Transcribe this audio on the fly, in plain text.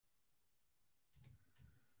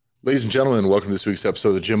Ladies and gentlemen, welcome to this week's episode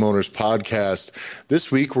of the Gym Owners Podcast.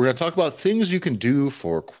 This week, we're going to talk about things you can do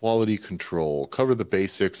for quality control, cover the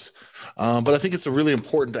basics. But I think it's a really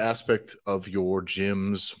important aspect of your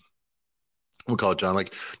gym's, we'll call it, John,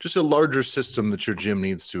 like just a larger system that your gym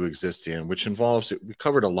needs to exist in, which involves, we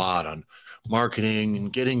covered a lot on marketing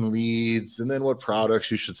and getting leads, and then what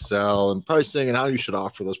products you should sell and pricing and how you should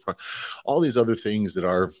offer those products, all these other things that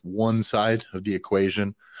are one side of the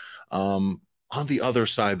equation. On the other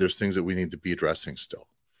side, there's things that we need to be addressing still,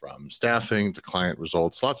 from staffing to client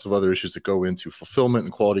results, lots of other issues that go into fulfillment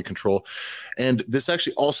and quality control. And this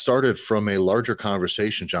actually all started from a larger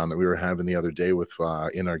conversation, John, that we were having the other day with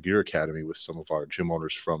in our Gear Academy with some of our gym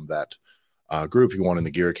owners from that group. If you want in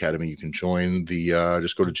the Gear Academy, you can join the,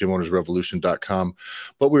 just go to gymownersrevolution.com.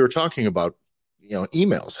 But we were talking about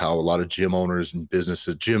emails, how a lot of gym owners and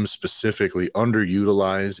businesses, gyms specifically,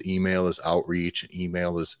 underutilize email as outreach.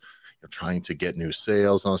 Email is trying to get new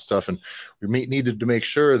sales and all stuff. And we needed to make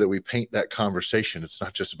sure that we paint that conversation. It's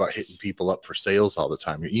not just about hitting people up for sales all the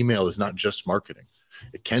time. Your email is not just marketing.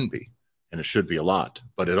 It can be, and it should be a lot,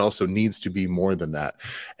 but it also needs to be more than that.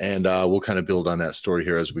 And we'll kind of build on that story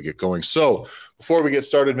here as we get going. So before we get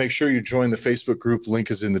started, make sure you join the Facebook group. Link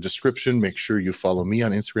is in the description. Make sure you follow me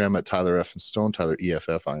on Instagram at Tyler F. and Stone, Tyler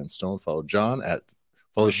EFF Stone. Follow John at,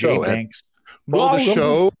 follow the show at, follow the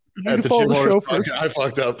show at the Gym Owners Podcast. I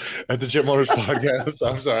fucked up at the Gym Owners Podcast.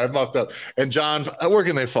 I'm sorry, I muffed up. And John, where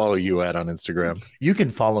can they follow you at on Instagram? You can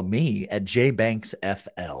follow me at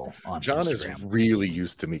JBanksFL on John Instagram. is really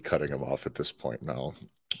used to me cutting him off at this point now.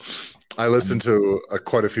 I listen to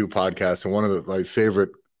quite a few podcasts, and one of my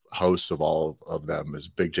favorite hosts of all of them is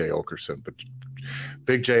Big J Okerson. But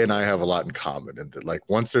Big J and I have a lot in common, and that, like,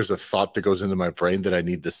 once there's a thought that goes into my brain that I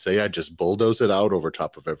need to say, I just bulldoze it out over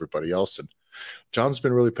top of everybody else. And John's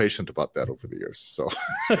been really patient about that over the years. So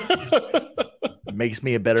it makes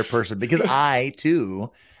me a better person, because I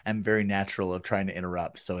too am very natural of trying to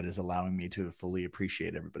interrupt. So it is allowing me to fully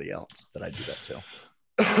appreciate everybody else that I do that too.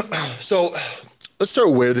 So let's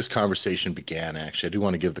start where this conversation began. Actually, I do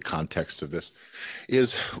want to give the context of this.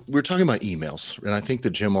 Is we're talking about emails, and I think the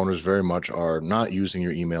gym owners very much are not using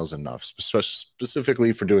your emails enough,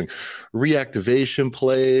 specifically for doing reactivation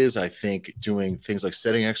plays. I think doing things like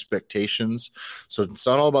setting expectations. So it's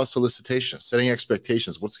not all about solicitation. Setting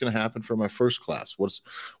expectations. What's going to happen for my first class? What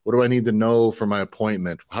do I need to know for my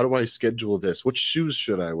appointment? How do I schedule this? What shoes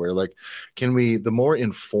should I wear? Like, the more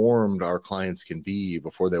informed our clients can be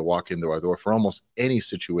before they walk into our door for almost any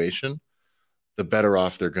situation, the better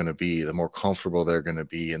off they're going to be, the more comfortable they're going to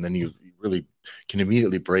be. And then you really can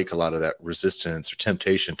immediately break a lot of that resistance or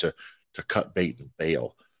temptation to cut bait and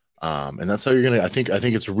bail. And that's how you're going to, I think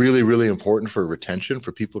it's really, really important for retention,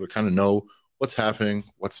 for people to kind of know what's happening,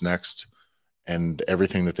 what's next, and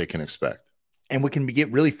everything that they can expect. And what can get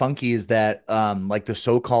really funky is that, like the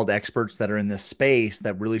so-called experts that are in this space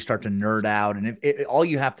that really start to nerd out. And all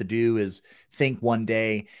you have to do is think one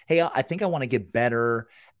day, hey, I think I want to get better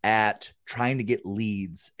at trying to get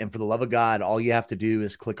leads. And for the love of God, all you have to do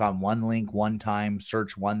is click on one link one time,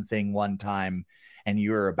 search one thing one time, and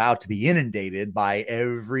you're about to be inundated by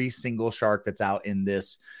every single shark that's out in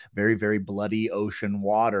this very, very bloody ocean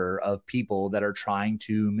water of people that are trying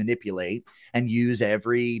to manipulate and use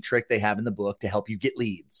every trick they have in the book to help you get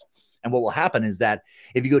leads. And what will happen is that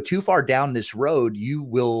if you go too far down this road, you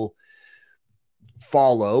will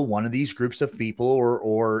follow one of these groups of people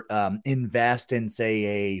or invest in, say,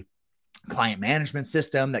 a client management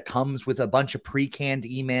system that comes with a bunch of pre-canned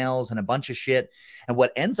emails and a bunch of shit. And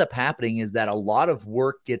what ends up happening is that a lot of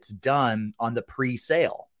work gets done on the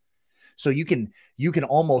pre-sale. So you can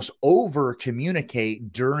almost over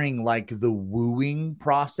communicate during like the wooing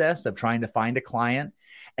process of trying to find a client.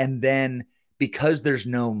 And then because there's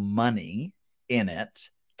no money in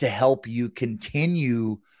it to help you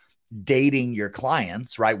continue dating your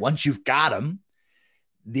clients, right? Once you've got them,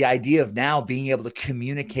 the idea of now being able to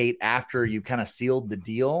communicate after you've kind of sealed the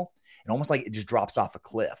deal, and almost like it just drops off a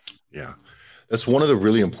cliff. Yeah. That's one of the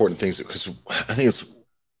really important things, because I think it's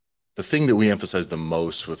the thing that we emphasize the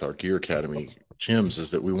most with our Gear Academy gyms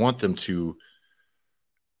is that we want them to,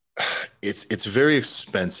 it's very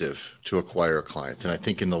expensive to acquire a client. And I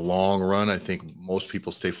think in the long run, I think most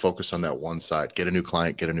people stay focused on that one side, get a new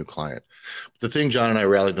client. But the thing John and I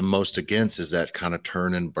rally the most against is that kind of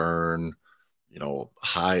turn and burn,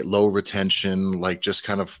 low retention, like just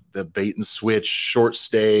kind of the bait and switch, short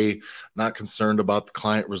stay, not concerned about the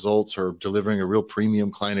client results or delivering a real premium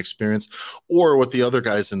client experience. Or what the other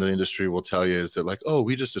guys in the industry will tell you is that, like, oh,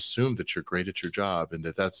 we just assume that you're great at your job and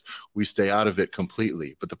we stay out of it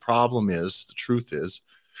completely. But the truth is,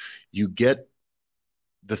 you get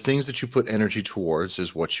the things that you put energy towards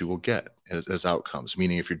is what you will get as outcomes.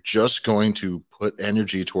 Meaning, if you're just going to put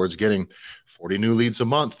energy towards getting 40 new leads a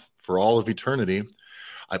month for all of eternity,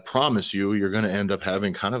 I promise you, you're going to end up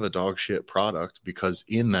having kind of a dog shit product, because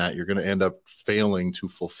in that you're going to end up failing to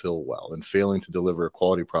fulfill well and failing to deliver a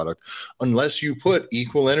quality product unless you put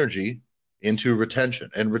equal energy into retention.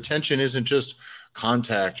 And retention isn't just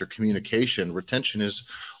contact or communication. Retention is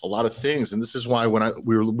a lot of things. And this is why when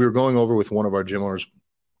we were going over with one of our gym owners,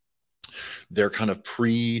 their kind of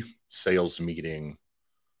pre-sales meeting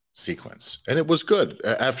sequence, and it was good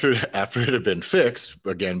after it had been fixed,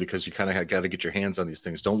 again, because you kind of got to get your hands on these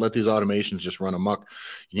things. Don't let these automations just run amok.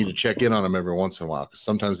 You need to check in on them every once in a while, because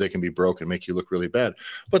sometimes they can be broke and make you look really bad.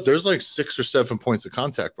 But there's like 6 or 7 points of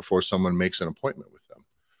contact before someone makes an appointment with them.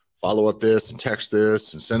 Follow up this and text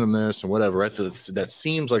this and send them this and whatever, right? So that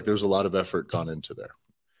seems like there's a lot of effort gone into there.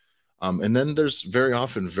 And then there's very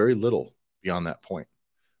often very little beyond that point.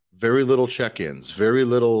 Very little check-ins, very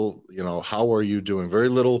little, how are you doing? Very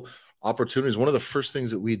little opportunities. One of the first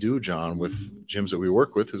things that we do, John, with gyms that we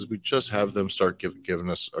work with is we just have them start giving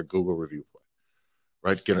us a Google review play,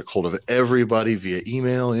 right? Get a hold of everybody via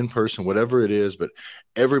email, in person, whatever it is, but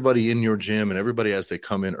everybody in your gym and everybody as they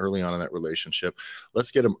come in early on in that relationship,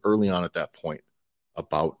 let's get them early on at that point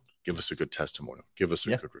about give us a good testimonial, give us a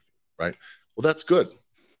good review, right? Well, that's good.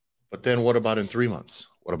 But then what about in 3 months?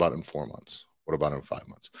 What about in 4 months? What about in 5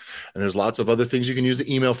 months? And there's lots of other things you can use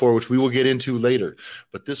the email for, which we will get into later.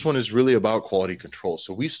 But this one is really about quality control.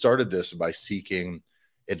 So we started this by seeking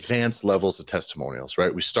advanced levels of testimonials,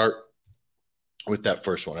 right? We start with that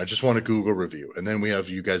first one. I just want a Google review. And then we have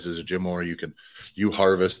you guys as a gym owner, you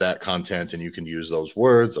harvest that content and you can use those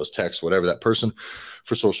words, those texts, whatever, that person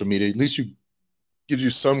for social media. At least gives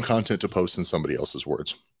you some content to post in somebody else's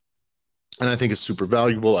words. And I think it's super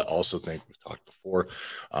valuable. I also think we've talked before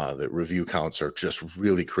that review counts are just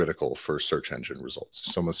really critical for search engine results.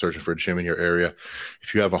 If someone's searching for a gym in your area,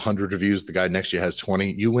 if you have 100 reviews, the guy next to you has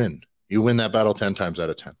 20, you win. You win that battle 10 times out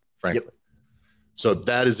of 10, frankly. Yep. So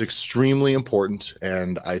that is extremely important.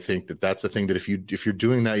 And I think that that's a thing that if you're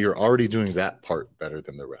doing that, you're already doing that part better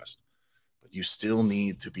than the rest. But you still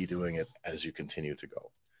need to be doing it as you continue to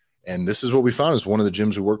go. And this is what we found is one of the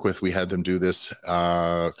gyms we work with, we had them do this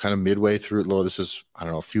kind of midway through. This is,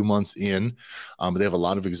 a few months in, but they have a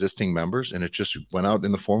lot of existing members, and it just went out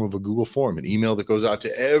in the form of a Google form, an email that goes out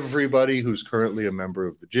to everybody who's currently a member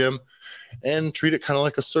of the gym, and treat it kind of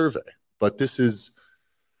like a survey. But this is,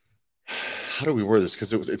 how do we word this?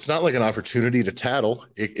 Because it's not like an opportunity to tattle.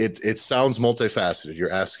 It sounds multifaceted.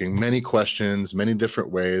 You're asking many questions, many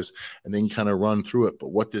different ways, and then you kind of run through it.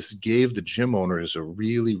 But what this gave the gym owner is a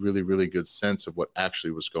really, really, really good sense of what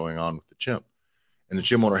actually was going on with the gym. And the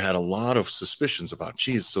gym owner had a lot of suspicions about,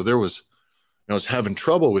 geez, so there was, I was having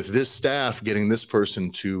trouble with this staff getting this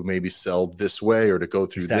person to maybe sell this way or to go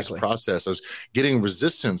through this process. I was getting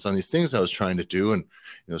resistance on these things I was trying to do. And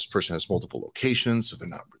this person has multiple locations, so they're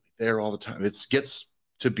not really there all the time. It gets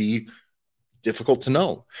to be difficult to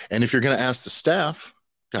know. And if you're going to ask the staff,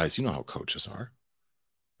 guys, you know how coaches are.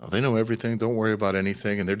 Oh, they know everything. Don't worry about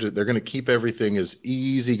anything. And they're going to keep everything as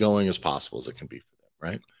easygoing as possible as it can be for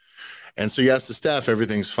them, right? And so you ask the staff,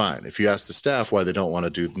 everything's fine. If you ask the staff why they don't want to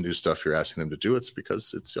do the new stuff you're asking them to do, it's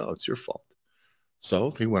because it's your fault.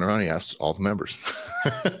 So he went around, he asked all the members.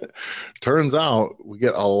 Turns out we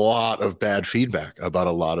get a lot of bad feedback about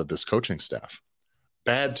a lot of this coaching staff.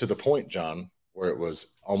 Bad to the point, John, where it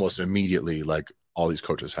was almost immediately like all these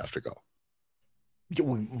coaches have to go.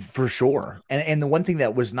 For sure. And the one thing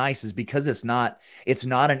that was nice is because it's not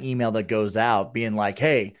an email that goes out being like,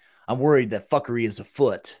 hey, I'm worried that fuckery is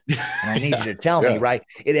afoot and I need you to tell me, right?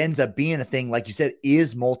 It ends up being a thing, like you said,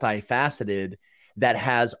 is multifaceted, that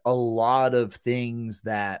has a lot of things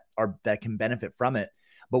that can benefit from it.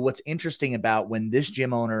 But what's interesting about when this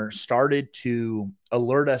gym owner started to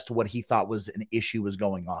alert us to what he thought was an issue was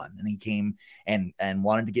going on, and he came and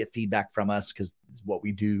wanted to get feedback from us, because it's what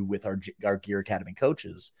we do with our Gear Academy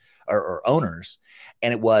coaches or owners.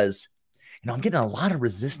 And it was, I'm getting a lot of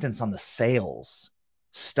resistance on the sales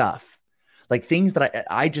stuff, like things that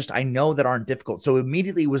I know that aren't difficult. So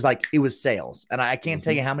immediately it was sales. And I can't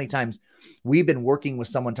tell you how many times we've been working with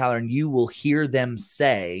someone, Tyler, and you will hear them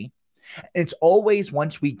say, it's always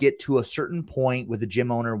once we get to a certain point with a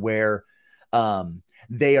gym owner where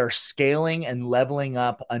they are scaling and leveling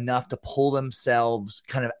up enough to pull themselves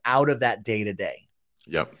kind of out of that day to day.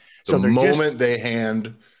 Yep. The moment they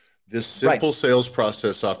hand this simple sales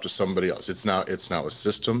process off to somebody else, it's now a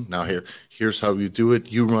system. Now here's how you do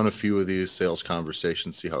it. You run a few of these sales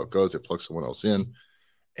conversations, see how it goes. They plug someone else in,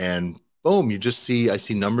 and boom, I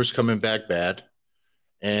see numbers coming back bad.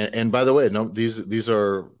 And by the way, no, this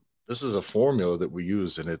is a formula that we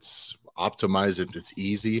use, and it's optimized. It's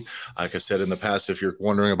easy. Like I said in the past, if you're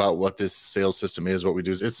wondering about what this sales system is, what we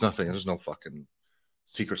do is it's nothing. There's no fucking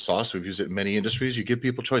secret sauce. We've used it in many industries. You give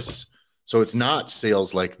people choices. So it's not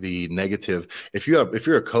sales like the negative. If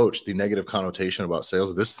you're a coach, the negative connotation about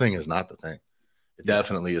sales, this thing is not the thing. It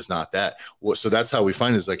definitely is not that. So that's how we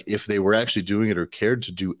find is like if they were actually doing it or cared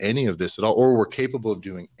to do any of this at all, or were capable of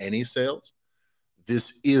doing any sales,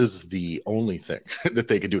 this is the only thing that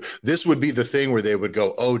they could do. This would be the thing where they would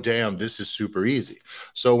go, oh, damn, this is super easy.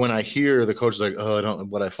 So when I hear the coach like, oh, I don't,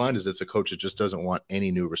 what I find is it's a coach that just doesn't want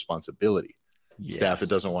any new responsibility. Yes. Staff that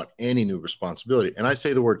doesn't want any new responsibility. And I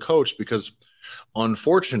say the word coach because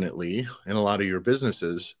unfortunately, in a lot of your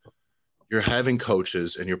businesses, you're having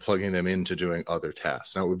coaches and you're plugging them into doing other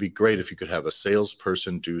tasks. Now, it would be great if you could have a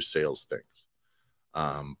salesperson do sales things.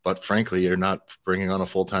 But frankly, you're not bringing on a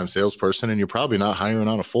full-time salesperson, and you're probably not hiring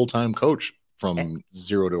on a full-time coach from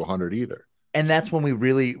 0 to 100 either. And that's when we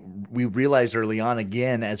realized early on,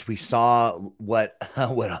 again, as we saw what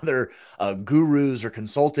other gurus or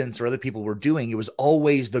consultants or other people were doing, it was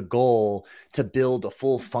always the goal to build a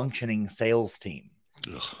full functioning sales team.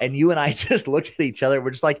 Ugh. And you and I just looked at each other. We're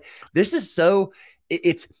just like, this is so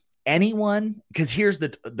it's anyone, because here's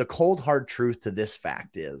the cold hard truth to this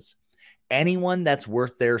fact is anyone that's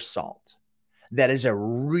worth their salt, that is a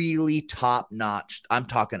really top notch, I'm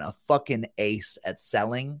talking a fucking ace at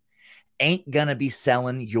selling, ain't gonna be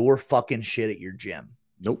selling your fucking shit at your gym.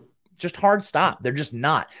 Nope. Just hard stop. They're just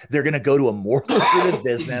not. They're going to go to a more lucrative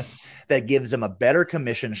business that gives them a better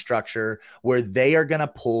commission structure where they are going to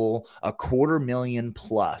pull $250,000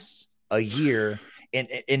 plus a year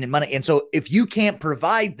in money. And so if you can't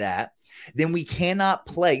provide that, then we cannot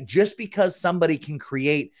play. Just because somebody can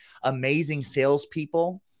create amazing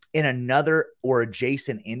salespeople in another or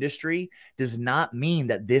adjacent industry does not mean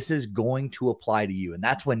that this is going to apply to you. And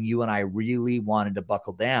that's when you and I really wanted to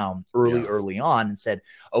buckle down early on and said,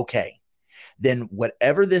 okay, then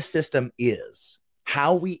whatever this system is,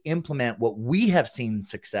 how we implement what we have seen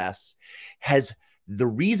success has the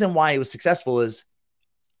reason why it was successful is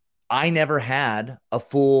I never had a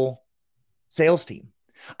full sales team.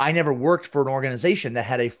 I never worked for an organization that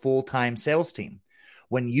had a full-time sales team.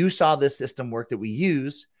 When you saw this system work that we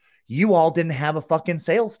use, you all didn't have a fucking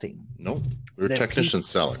sales team. No, we were technicians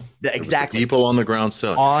selling. Exactly. People on the ground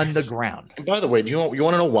selling. On the ground. And by the way, you want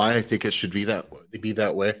to know why I think it should be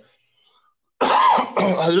that way?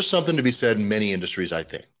 There's something to be said in many industries, I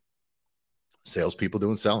think. Salespeople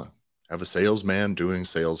doing selling. Have a salesman doing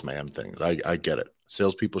salesman things. I get it.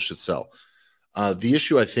 Salespeople should sell. The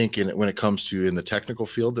issue, I think, when it comes to in the technical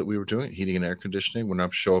field that we were doing, heating and air conditioning, when I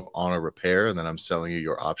show up on a repair and then I'm selling you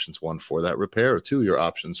your options, one, for that repair, or two, your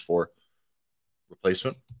options for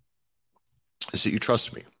replacement, is that you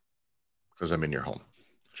trust me because I'm in your home.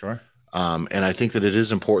 Sure. And I think that it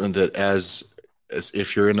is important that as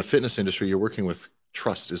if you're in the fitness industry, you're working with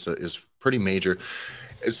trust is pretty major,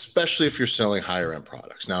 especially if you're selling higher end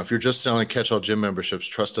products. Now, if you're just selling catch-all gym memberships,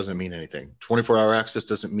 trust doesn't mean anything. 24-hour access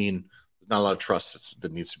doesn't mean there's not a lot of trust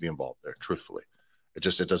that needs to be involved there, truthfully. It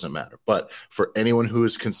doesn't matter. But for anyone who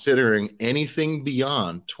is considering anything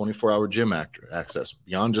beyond 24-hour gym access,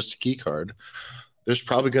 beyond just a key card, there's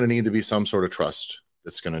probably going to need to be some sort of trust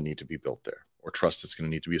that's going to need to be built there, or trust that's going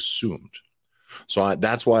to need to be assumed. So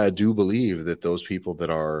that's why I do believe that those people that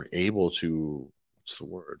are able to,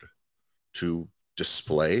 to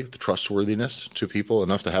display the trustworthiness to people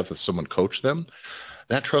enough to have someone coach them,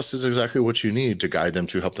 that trust is exactly what you need to guide them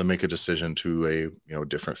to help them make a decision to a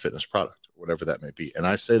different fitness product, whatever that may be. And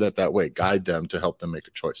I say that way, guide them to help them make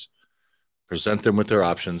a choice, present them with their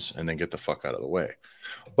options, and then get the fuck out of the way.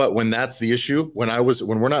 But when that's the issue, when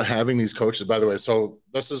we're not having these coaches, by the way, so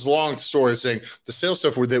this is a long story saying the sales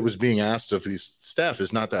stuff that was being asked of these staff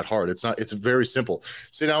is not that hard. It's very simple.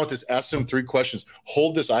 Sit down with this, ask them 3 questions,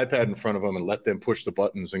 hold this iPad in front of them and let them push the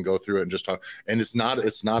buttons and go through it and just talk. And it's not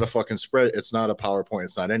a fucking spread. It's not a PowerPoint.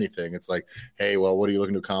 It's not anything. It's like, hey, well, what are you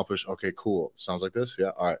looking to accomplish? Okay, cool. Sounds like this.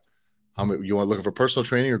 Yeah. All right. How many, you want looking for personal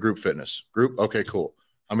training or group fitness? Group. Okay, cool.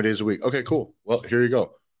 How many days a week? Okay, cool. Well, here you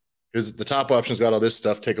go. Here's the top options, got all this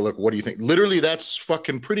stuff. Take a look. What do you think? Literally, that's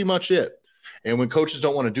fucking pretty much it. And when coaches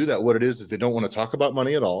don't want to do that, what it is they don't want to talk about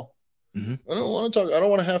money at all. Mm-hmm. I don't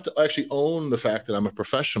want to have to actually own the fact that I'm a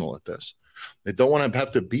professional at this. They don't want to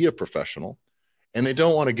have to be a professional. And they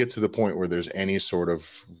don't want to get to the point where there's any sort of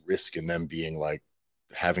risk in them being like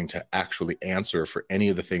having to actually answer for any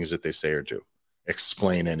of the things that they say or do.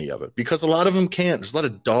 Explain any of it, because a lot of them can't. There's a lot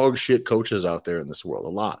of dog shit coaches out there in this world, a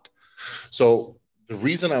lot. So the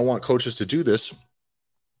reason I want coaches to do this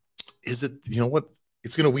is that, you know what,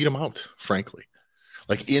 it's going to weed them out, frankly.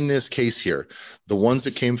 Like in this case here, the ones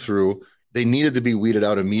that came through, they needed to be weeded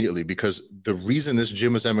out immediately, because the reason this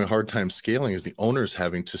gym is having a hard time scaling is the owner's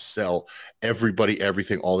having to sell everybody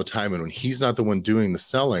everything all the time. And when he's not the one doing the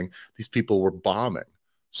selling, these people were bombing.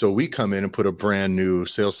 So we come in and put a brand new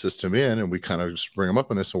sales system in, and we kind of just bring them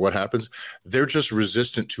up on this. And what happens? They're just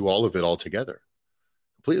resistant to all of it altogether.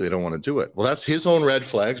 Completely don't want to do it. Well, that's his own red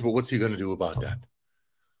flags, but what's he going to do about that?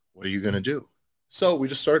 What are you going to do? So we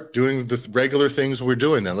just start doing the regular things we're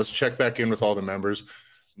doing then. Let's check back in with all the members.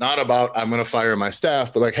 Not about, I'm going to fire my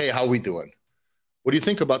staff, but like, hey, how are we doing? What do you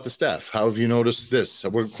think about the staff? How have you noticed this?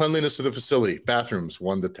 Cleanliness of the facility, bathrooms,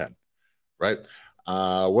 1 to 10, right?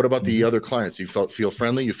 What about the other clients? You feel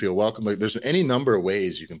friendly, you feel welcome. Like there's any number of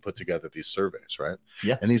ways you can put together these surveys, right?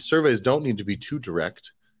 Yeah. And these surveys don't need to be too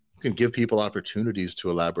direct. You can give people opportunities to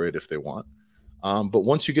elaborate if they want. But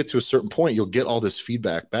once you get to a certain point, you'll get all this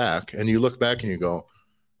feedback back, and you look back and you go,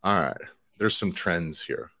 all right, there's some trends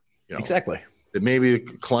here. You know, exactly. That maybe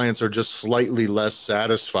clients are just slightly less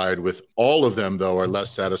satisfied with, all of them though are less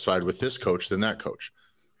satisfied with this coach than that coach.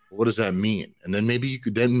 What does that mean? And then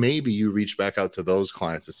maybe you reach back out to those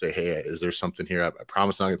clients and say, hey, is there something here? I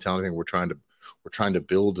promise I'm not going to tell anything. We're trying to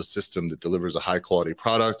build a system that delivers a high quality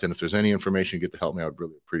product. And if there's any information you get to help me, I would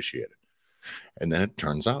really appreciate it. And then it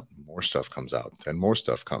turns out more stuff comes out and more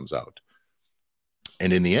stuff comes out.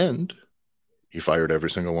 And in the end, he fired every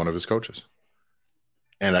single one of his coaches.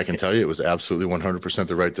 And I can tell you it was absolutely 100%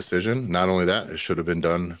 the right decision. Not only that, it should have been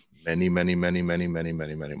done many, many, many, many, many,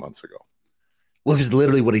 many, many months ago. Well, it was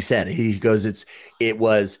literally what he said. He goes, it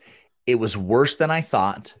was worse than I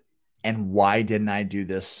thought. And why didn't I do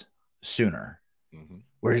this sooner? Mm-hmm.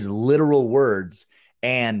 Were his literal words.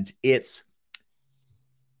 And it's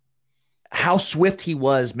how swift he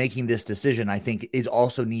was making this decision. I think it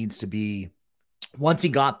also needs to be, once he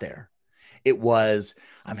got there, it was,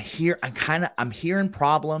 I'm hearing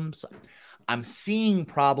problems. I'm seeing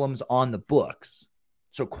problems on the books.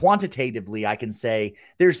 So quantitatively, I can say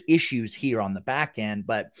there's issues here on the back end,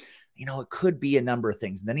 but it could be a number of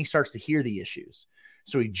things. And then he starts to hear the issues.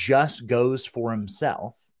 So he just goes for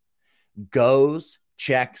himself,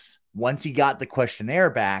 checks. Once he got the questionnaire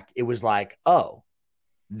back, it was like, oh,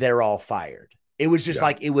 they're all fired. It was just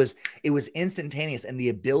like, it was instantaneous. And the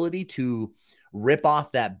ability to rip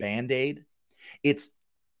off that Band-Aid,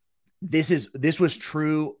 this was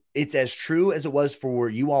true. It's as true as it was for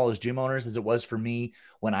you all as gym owners as it was for me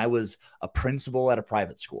when I was a principal at a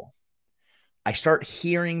private school. I start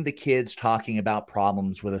hearing the kids talking about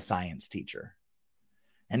problems with a science teacher.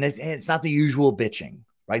 And it's not the usual bitching,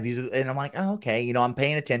 right? And I'm like, oh, okay, I'm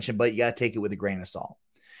paying attention, but you got to take it with a grain of salt.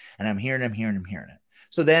 And I'm hearing it.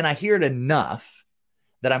 So then I hear it enough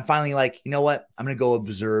that I'm finally like, you know what? I'm going to go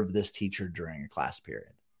observe this teacher during a class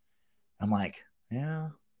period. I'm like, yeah.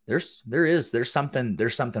 There's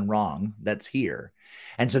something wrong that's here.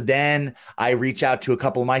 And so then I reach out to a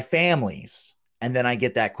couple of my families, and then I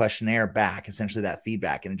get that questionnaire back, essentially that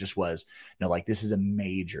feedback. And it just was, like, this is a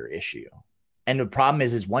major issue. And the problem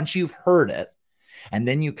is once you've heard it and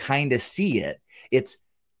then you kind of see it,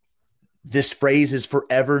 this phrase is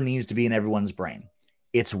forever needs to be in everyone's brain.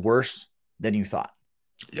 It's worse than you thought.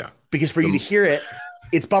 Yeah. Because for you to hear it,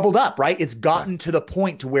 it's bubbled up, right? It's gotten to the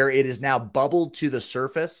point to where it is now bubbled to the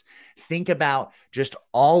surface. Think about just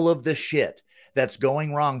all of the shit that's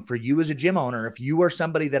going wrong for you as a gym owner. If you are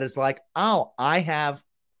somebody that is like, oh, I have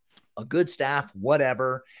a good staff,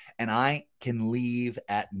 whatever, and I can leave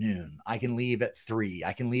at noon. I can leave at 3.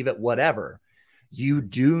 I can leave at whatever. You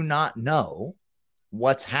do not know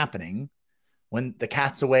what's happening when the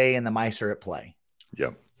cat's away and the mice are at play.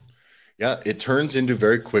 Yep. Yeah, it turns into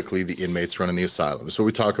very quickly the inmates running the asylum. So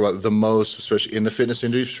we talk about the most, especially in the fitness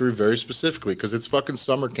industry, very specifically, because it's fucking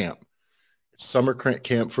summer camp. It's summer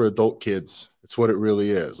camp for adult kids. It's what it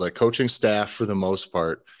really is. Like coaching staff, for the most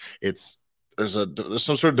part, there's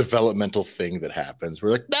some sort of developmental thing that happens.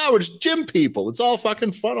 We're like, no, we're just gym people. It's all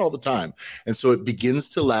fucking fun all the time, and so it begins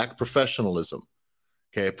to lack professionalism.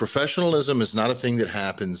 Okay, professionalism is not a thing that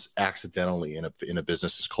happens accidentally in a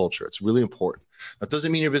business's culture. It's really important. That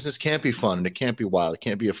doesn't mean your business can't be fun and it can't be wild. It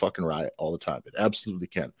can't be a fucking riot all the time. It absolutely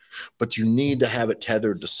can. But you need to have it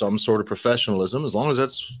tethered to some sort of professionalism, as long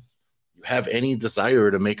as you have any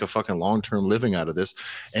desire to make a fucking long-term living out of this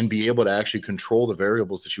and be able to actually control the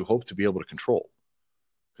variables that you hope to be able to control.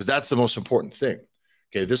 Because that's the most important thing.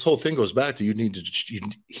 Okay, this whole thing goes back to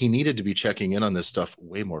he needed to be checking in on this stuff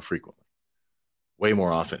way more frequently. Way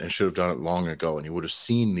more often, and should have done it long ago, and you would have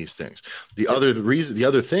seen these things. The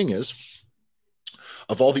other thing is,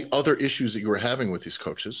 of all the other issues that you were having with these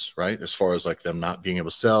coaches, right? As far as like them not being able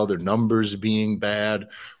to sell, their numbers being bad,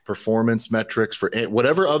 performance metrics for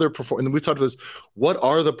whatever other performance. And we've talked about this. What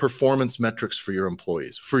are the performance metrics for your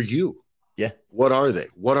employees? For you? Yeah. What are they?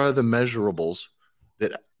 What are the measurables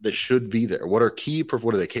that should be there? What are they?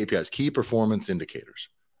 KPIs, key performance indicators.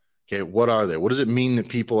 Okay, what are they? What does it mean that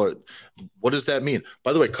people are? What does that mean?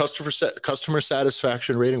 By the way, customer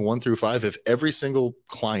satisfaction rating 1 through 5. If every single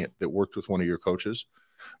client that worked with one of your coaches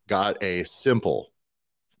got a simple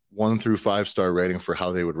 1 through 5 star rating for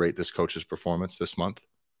how they would rate this coach's performance this month,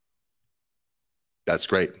 that's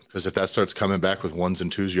great. Because if that starts coming back with 1s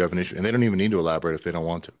and 2s, you have an issue, and they don't even need to elaborate if they don't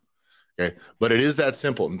want to. Okay. But it is that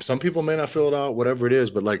simple. Some people may not fill it out, whatever it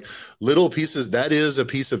is, but like little pieces, that is a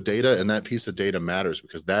piece of data, and that piece of data matters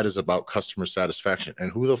because that is about customer satisfaction.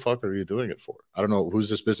 And who the fuck are you doing it for? I don't know. Who's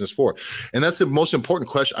this business for? And that's the most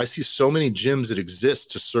important question. I see so many gyms that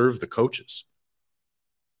exist to serve the coaches.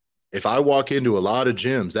 If I walk into a lot of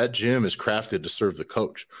gyms, that gym is crafted to serve the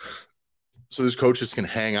coach. So these coaches can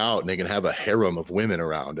hang out and they can have a harem of women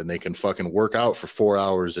around and they can fucking work out for 4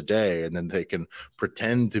 hours a day. And then they can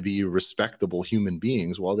pretend to be respectable human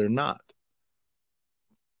beings while they're not.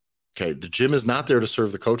 Okay. The gym is not there to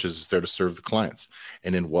serve the coaches. It's there to serve the clients.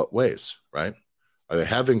 And in what ways, right? Are they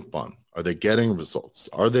having fun? Are they getting results?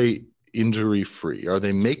 Are they injury free? Are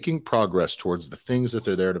they making progress towards the things that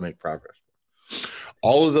they're there to make progress?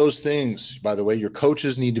 All of those things, by the way, your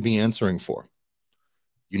coaches need to be answering for.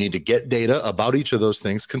 You need to get data about each of those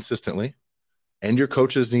things consistently, and your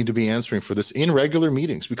coaches need to be answering for this in regular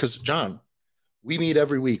meetings because, John, we meet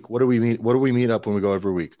every week. What do we meet? What do we meet up when we go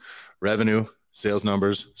every week? Revenue, sales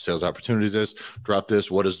numbers, sales opportunities, this, drop this.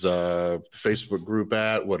 What is the Facebook group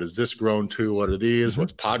at? What has this grown to? What are these?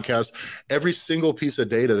 What's podcasts? Every single piece of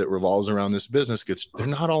data that revolves around this business they're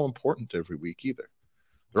not all important every week either.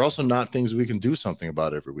 They're also not things we can do something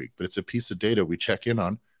about every week, but it's a piece of data we check in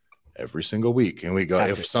on every single week. And we go,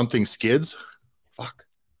 if something skids, fuck.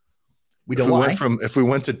 If we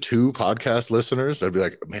went to 2 podcast listeners, I'd be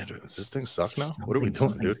like, man, does this thing suck now? What are we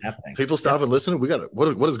doing, dude? Happening. People stop and listen. We got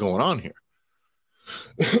what is going on here?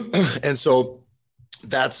 And so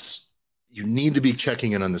you need to be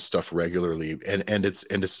checking in on this stuff regularly. And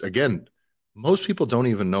it's again, most people don't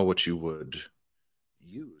even know what you would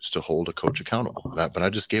use to hold a coach accountable. But I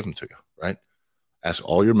just gave them to you, right? Ask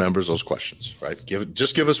all your members those questions, right?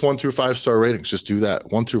 Just give us 1 through 5 star ratings. Just do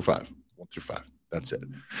that. 1 through 5. That's it.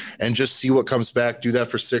 And just see what comes back. Do that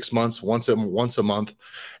for 6 months, once a month.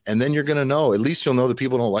 And then you're going to know, at least you'll know that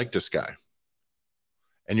people don't like this guy.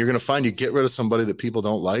 And you're going to find you get rid of somebody that people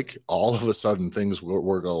don't like, all of a sudden things will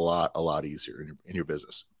work a lot easier in your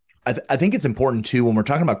business. I think it's important too, when we're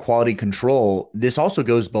talking about quality control, this also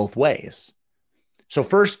goes both ways. So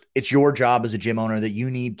first, it's your job as a gym owner that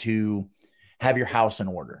you need to have your house in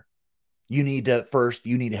order. You need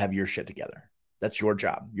to have your shit together. That's your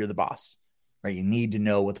job. You're the boss, right? You need to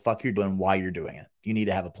know what the fuck you're doing, why you're doing it. You need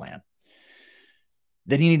to have a plan.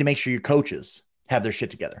 Then you need to make sure your coaches have their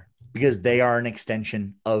shit together because they are an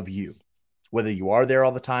extension of you. Whether you are there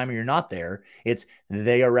all the time or you're not there,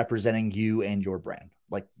 they are representing you and your brand,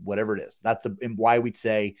 like whatever it is. That's why we'd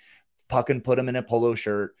say fucking put them in a polo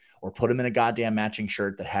shirt or put them in a goddamn matching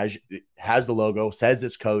shirt that has the logo, says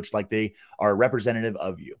it's coach, like they are a representative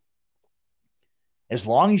of you. As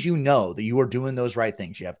long as you know that you are doing those right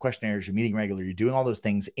things, you have questionnaires, you're meeting regularly, you're doing all those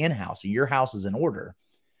things in-house, your house is in order.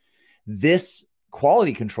 This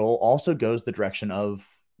quality control also goes the direction of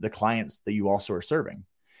the clients that you also are serving.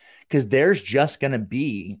 Because there's just going to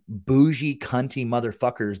be bougie, cunty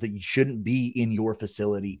motherfuckers that shouldn't be in your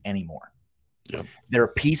facility anymore. Yep. They're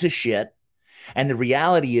a piece of shit. And the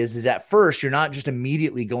reality is at first, you're not just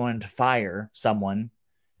immediately going to fire someone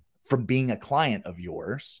from being a client of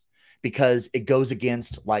yours because it goes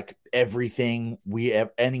against like everything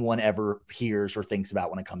anyone ever hears or thinks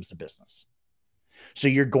about when it comes to business. So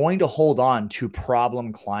you're going to hold on to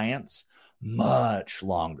problem clients much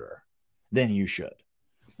longer than you should.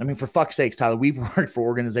 I mean, for fuck's sakes, Tyler, we've worked for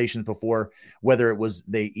organizations before, whether it was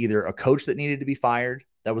either a coach that needed to be fired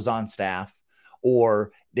that was on staff,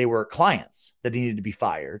 or they were clients that needed to be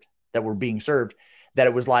fired that were being served, that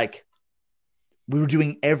it was like we were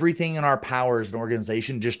doing everything in our power as an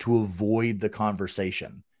organization just to avoid the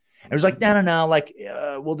conversation. It was like, no, like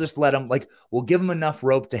we'll just let them, like we'll give them enough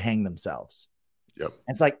rope to hang themselves. Yep. And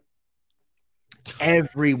it's like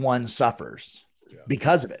everyone suffers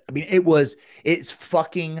because of it. I mean, it's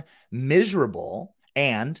fucking miserable.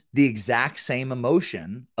 And the exact same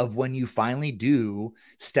emotion of when you finally do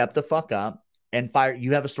step the fuck up and fire.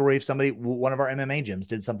 You have a story of one of our MMA gyms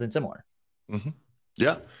did something similar. Mm-hmm.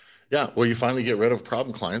 Yeah. Yeah. Well, you finally get rid of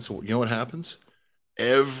problem clients. You know what happens?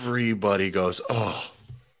 everybody goes, oh,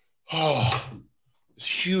 this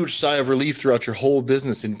huge sigh of relief throughout your whole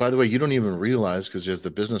business. And by the way, you don't even realize, because as the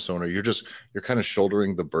business owner, you're kind of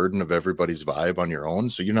shouldering the burden of everybody's vibe on your own.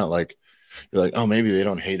 So you're not like, you're like, oh, maybe they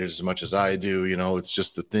don't hate it as much as I do. You know, it's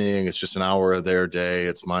just the thing. It's just an hour of their day.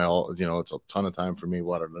 It's my all, you know, it's a ton of time for me.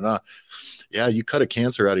 Whatever. Yeah, you cut a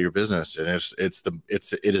cancer out of your business, and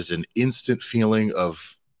it is an instant feeling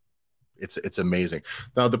of it's amazing.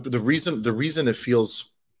 Now the reason it feels.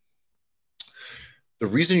 The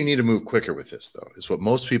reason you need to move quicker with this, though, is what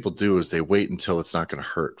most people do is they wait until it's not going to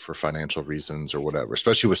hurt for financial reasons or whatever,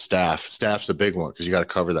 especially with staff. Staff's a big one because you got to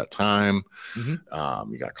cover that time. You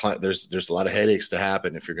got there's a lot of headaches to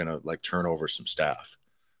happen if you're going to like turn over some staff.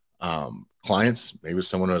 Clients, maybe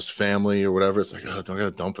someone who has family or whatever, it's like, oh, don't got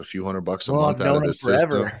to dump a few $100 a month out of this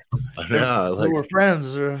system. Yeah, like we're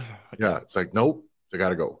friends. Yeah, it's like, nope, they got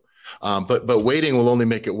to go. But waiting will only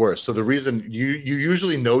make it worse. So the reason you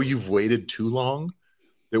usually know you've waited too long,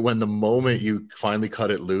 that when the moment you finally cut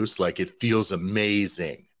it loose, like it feels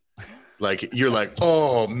amazing. Like you're like,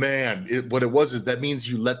 oh man, what it was is that means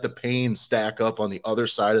you let the pain stack up on the other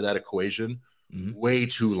side of that equation way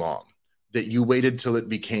too long, that you waited till it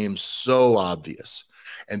became so obvious.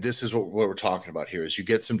 And this is what we're talking about here is you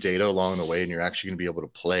get some data along the way and you're actually going to be able to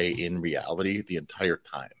play in reality the entire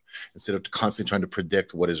time instead of constantly trying to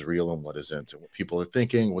predict what is real and what isn't and what people are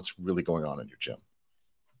thinking, what's really going on in your gym.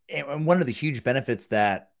 And one of the huge benefits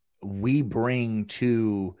that we bring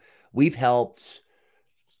to, we've helped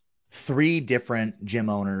 3 different gym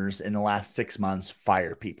owners in the last 6 months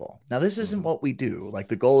fire people. Now, this isn't what we do. Like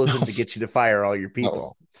the goal isn't to get you to fire all your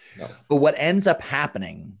people. No. But what ends up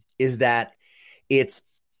happening is that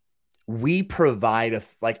we provide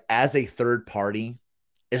as a third party,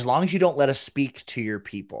 as long as you don't let us speak to your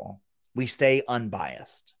people, we stay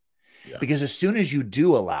unbiased. Yeah. Because as soon as you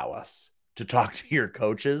do allow us to talk to your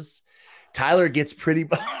coaches, Tyler gets pretty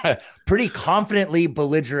confidently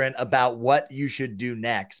belligerent about what you should do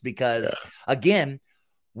next because, again,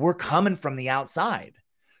 we're coming from the outside.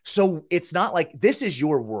 So it's not like this is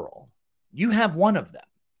your world. You have one of them.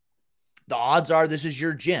 The odds are this is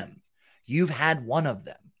your gym. You've had one of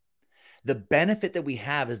them. The benefit that we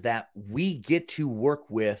have is that we get to work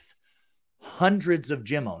with hundreds of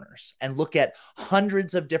gym owners and look at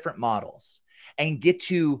hundreds of different models and get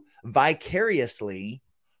to vicariously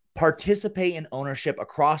participate in ownership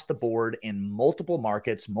across the board in multiple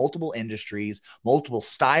markets, multiple industries, multiple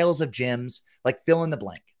styles of gyms, like fill in the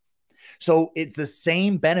blank. So it's the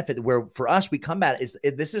same benefit where for us, we come at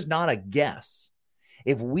it, this is not a guess.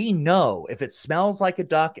 If we know if it smells like a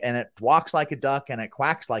duck and it walks like a duck and it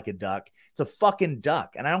quacks like a duck, it's a fucking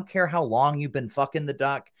duck. And I don't care how long you've been fucking the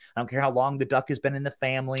duck. I don't care how long the duck has been in the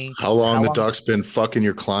family. How long the duck's been fucking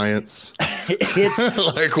your clients.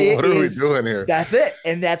 Like, what are we doing here? That's it.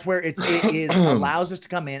 And that's where it allows us to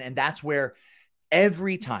come in. And that's where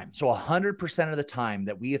every time, so 100% of the time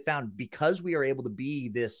that we have found, because we are able to be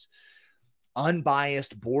this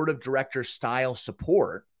unbiased board of directors style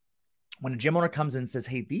support, when a gym owner comes in and says,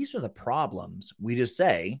 hey, these are the problems, we just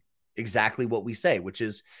say exactly what we say, which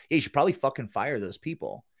is, hey, you should probably fucking fire those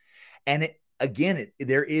people. And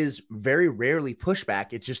there is very rarely pushback.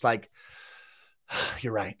 It's just like,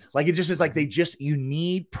 you're right. Like, it just is like, you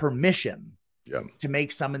need permission to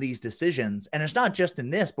make some of these decisions. And it's not just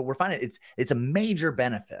in this, but we're finding it's a major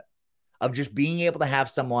benefit of just being able to have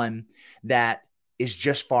someone that is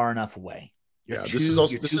just far enough away. This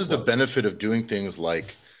is the benefit of doing things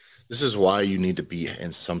like, this is why you need to be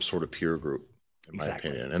in some sort of peer group, in my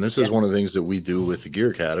opinion. And this is one of the things that we do with the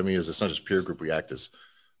Gear Academy is it's not just peer group. We act as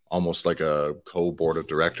almost like a co-board of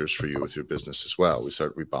directors for you with your business as well.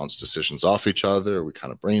 We bounce decisions off each other. We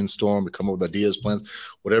kind of brainstorm. We come up with ideas, plans,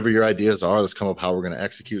 whatever your ideas are. Let's come up how we're going to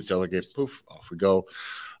execute, delegate, poof, off we go.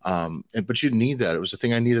 But you need that. It was the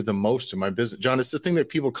thing I needed the most in my business. John, it's the thing that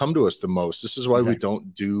people come to us the most. This is why we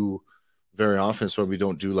don't do very often. So we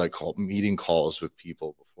don't do like meeting calls with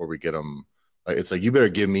people before we get them. It's like, you better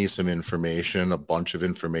give me some information, a bunch of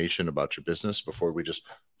information about your business before we just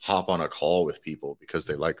hop on a call with people because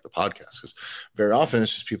they like the podcast. Because very often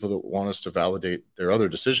it's just people that want us to validate their other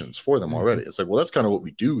decisions for them already. It's like, well, that's kind of what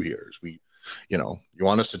we do here is you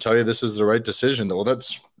want us to tell you this is the right decision. Well, that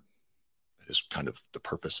is kind of the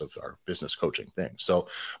purpose of our business coaching thing. So,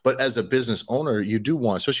 but as a business owner, you do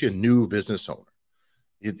want, especially a new business owner,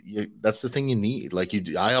 that's the thing you need. Like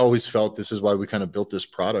I always felt, this is why we kind of built this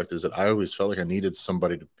product, is that I always felt like I needed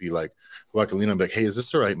somebody to be like, who I could lean on, like, hey, is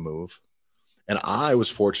this the right move? And I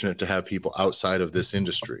was fortunate to have people outside of this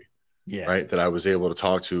industry right, that I was able to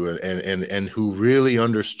talk to, and who really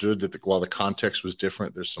understood that while the context was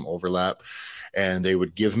different, there's some overlap. And they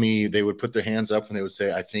would put their hands up and they would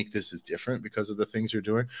say, I think this is different because of the things you're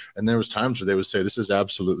doing. And there was times where they would say, this is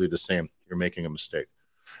absolutely the same. You're making a mistake,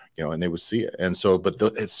 and they would see it. And so, but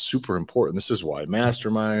it's super important. This is why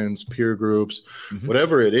masterminds, peer groups,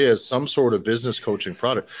 whatever it is, some sort of business coaching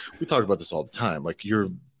product. We talk about this all the time. Like you're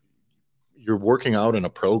working out in a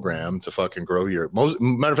program to fucking grow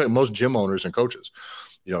matter of fact, most gym owners and coaches,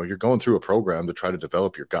 you're going through a program to try to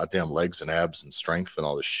develop your goddamn legs and abs and strength and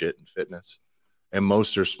all this shit and fitness. And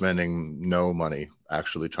most are spending no money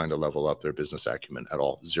actually trying to level up their business acumen at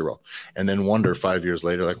all, zero. And then wonder 5 years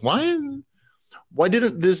later, like, why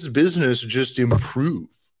didn't this business just improve?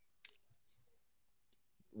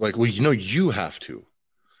 Like, well, you have to.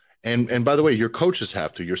 And by the way, your coaches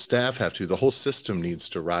have to, your staff have to, the whole system needs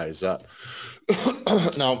to rise up.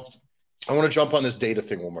 Now, I want to jump on this data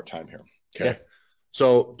thing one more time here. Okay. Yeah.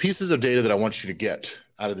 So pieces of data that I want you to get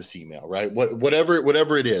out of this email, right?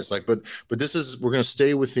 Whatever it is, like, but we're going to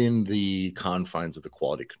stay within the confines of the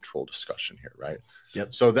quality control discussion here, right?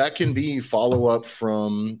 Yep. So that can be follow up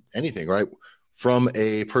from anything, right? From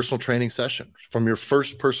a personal training session, from your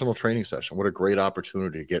first personal training session. What a great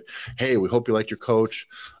opportunity to get, hey, we hope you liked your coach.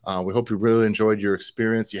 We hope you really enjoyed your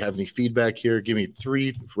experience. You have any feedback here? Give me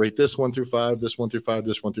 3, rate this 1 through 5, this 1 through 5,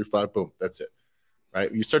 this 1 through 5. Boom, that's it. Right?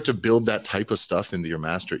 You start to build that type of stuff into your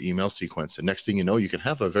master email sequence. And next thing you know, you can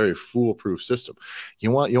have a very foolproof system.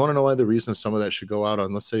 You want to know why the reason some of that should go out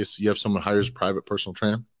on, let's say you have someone hires a private personal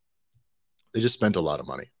trainer. They just spent a lot of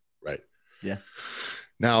money, right? Yeah.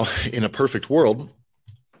 Now, in a perfect world,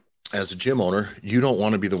 as a gym owner, you don't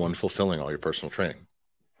want to be the one fulfilling all your personal training.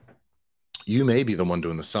 You may be the one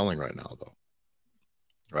doing the selling right now, though,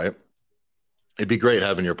 right? It'd be great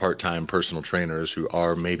having your part-time personal trainers who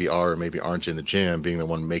maybe are or maybe aren't in the gym being the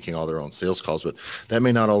one making all their own sales calls, but that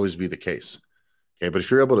may not always be the case. Okay, but if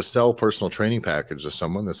you're able to sell personal training package to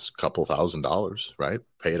someone that's a couple $1,000s, right?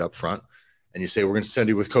 Pay it up front, and you say, we're going to send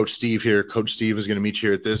you with Coach Steve here. Coach Steve is going to meet you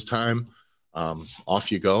here at this time.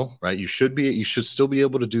 Off you go, right? You should still be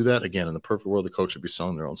able to do that. Again, in the perfect world, the coach would be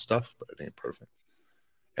selling their own stuff, but it ain't perfect.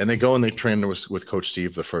 And they go and they train with Coach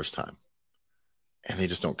Steve the first time, and they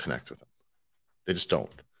just don't connect with him. They just don't.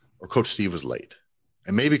 Or Coach Steve was late.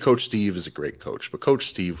 And maybe Coach Steve is a great coach, but Coach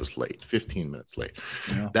Steve was late, 15 minutes late.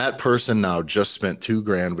 Yeah. That person now just spent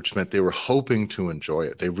 $2,000, which meant they were hoping to enjoy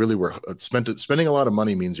it. They really were spending a lot of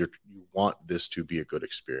money means you want this to be a good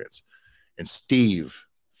experience. And Steve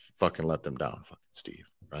fucking let them down. Fucking Steve,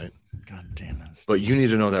 right? God damn it. Steve. But you need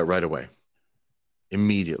to know that right away,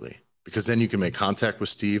 immediately, because then you can make contact with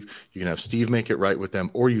Steve. You can have Steve make it right with them,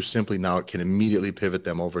 or you simply now can immediately pivot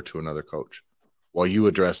them over to another coach while you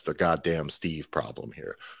address the goddamn Steve problem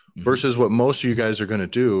here. Mm-hmm. Versus what most of you guys are going to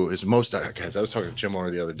do is guys, I was talking to Jim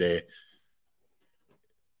owner the other day.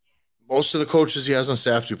 Most of the coaches he has on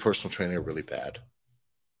staff do personal training are really bad.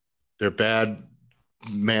 They're bad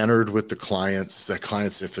mannered with the clients. If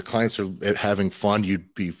the clients are having fun,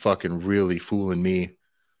 you'd be fucking really fooling me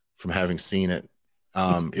from having seen it.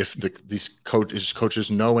 If these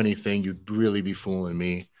coaches know anything, you'd really be fooling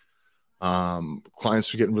me.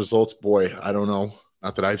 Clients are getting results. Boy, I don't know.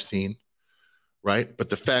 Not that I've seen. Right. But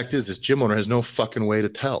the fact is, this gym owner has no fucking way to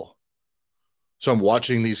tell. So I'm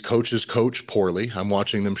watching these coaches coach poorly. I'm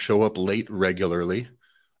watching them show up late regularly.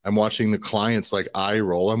 I'm watching the clients like eye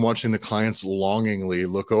roll. I'm watching the clients longingly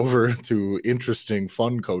look over to interesting,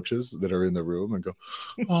 fun coaches that are in the room and go,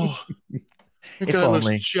 oh, the guy looks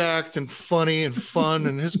jacked and funny and fun,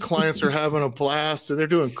 and his clients are having a blast and they're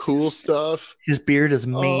doing cool stuff. His beard is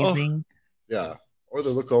amazing. Yeah. Or they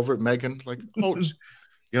look over at Megan like, oh,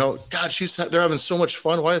 God, they're having so much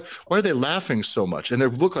fun. Why are they laughing so much? And they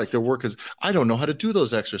look like their work is, I don't know how to do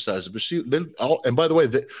those exercises, but and by the way,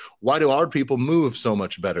 why do our people move so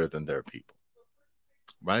much better than their people?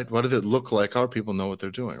 Right? Why does it look like our people know what they're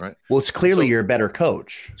doing? Right? Well, it's clearly you're a better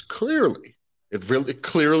coach. Clearly, it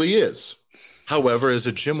clearly is. However, as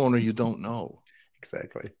a gym owner, you don't know.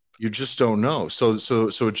 Exactly. You just don't know. So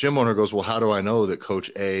a gym owner goes, well, how do I know that Coach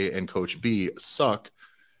A and Coach B suck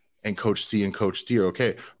and Coach C and Coach D are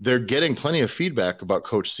okay? They're getting plenty of feedback about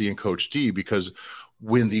Coach C and Coach D, because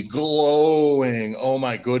when the glowing, oh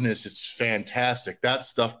my goodness, it's fantastic, that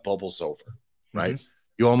stuff bubbles over, right? Mm-hmm.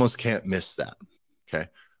 You almost can't miss that. Okay.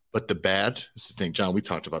 But the bad is the thing, John, we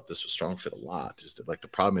talked about this with StrongFit a lot, is that like the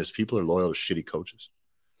problem is people are loyal to shitty coaches.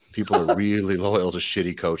 People are really loyal to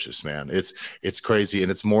shitty coaches, man. It's crazy.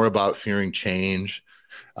 And it's more about fearing change.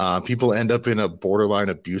 People end up in a borderline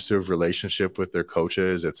abusive relationship with their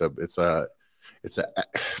coaches.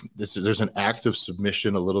 There's an act of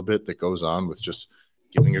submission a little bit that goes on with just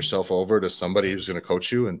giving yourself over to somebody who's going to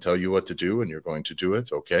coach you and tell you what to do, and you're going to do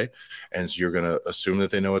it. Okay. And so you're going to assume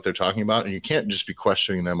that they know what they're talking about, and you can't just be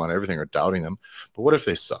questioning them on everything or doubting them. But what if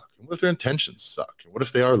they suck? What if their intentions suck? What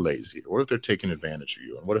if they are lazy? What if they're taking advantage of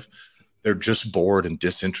you? And what if they're just bored and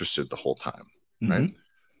disinterested the whole time? Right. Mm-hmm.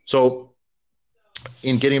 So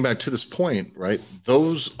in getting back to this point, right,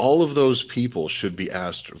 all of those people should be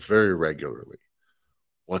asked very regularly,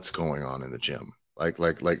 what's going on in the gym? Like,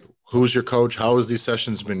 who's your coach? How has these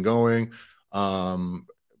sessions been going?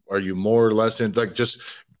 Are you more or less in, like, just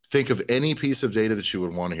think of any piece of data that you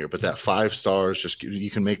would want to hear, but that 5 stars, just,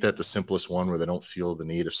 you can make that the simplest one where they don't feel the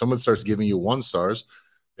need. If someone starts giving you 1 stars,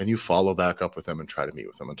 then you follow back up with them and try to meet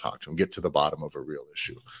with them and talk to them, get to the bottom of a real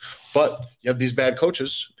issue. But you have these bad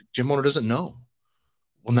coaches, the gym owner doesn't know.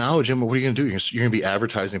 Well, now, Jim, what are you going to do? You're going to be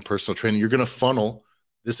advertising personal training. You're going to funnel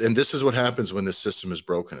this. And this is what happens when this system is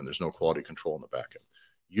broken and there's no quality control in the back end.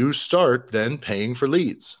 You start then paying for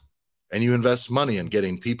leads, and you invest money in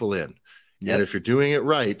getting people in. Yep. And if you're doing it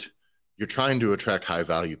right, you're trying to attract high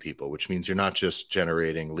value people, which means you're not just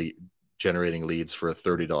generating leads for a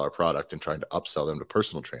 $30 product and trying to upsell them to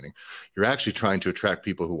personal training. You're actually trying to attract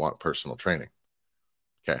people who want personal training.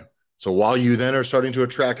 Okay. So while you then are starting to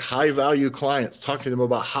attract high value clients, talking to them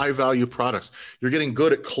about high value products, you're getting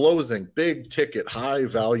good at closing big ticket, high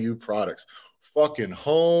value products, fucking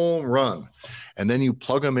home run. And then you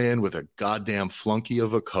plug them in with a goddamn flunky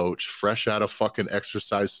of a coach, fresh out of fucking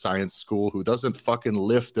exercise science school, who doesn't fucking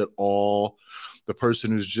lift at all. The person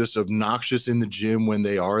who's just obnoxious in the gym when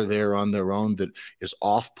they are there on their own, that is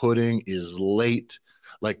off-putting, is late.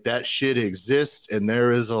 Like, that shit exists, and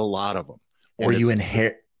there is a lot of them. Or you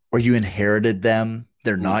inherited them.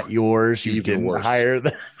 They're not yours. You didn't hire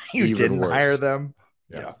them. You didn't hire them.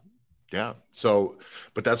 Yeah. So,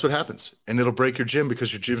 but that's what happens. And it'll break your gym,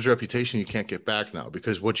 because your gym's reputation you can't get back now,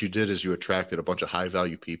 because what you did is you attracted a bunch of high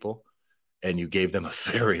value people and you gave them a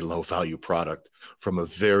very low value product from a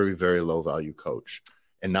very, very low value coach.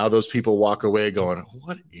 And now those people walk away going,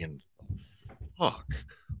 what in the fuck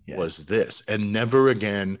was this? And never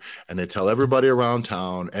again. And they tell everybody around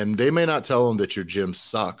town, and they may not tell them that your gym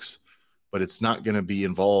sucks, but it's not going to be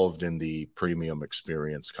involved in the premium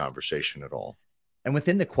experience conversation at all. And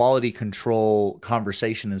within the quality control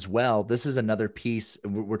conversation as well, this is another piece.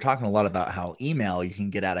 We're talking a lot about how email, you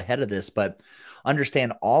can get out ahead of this, but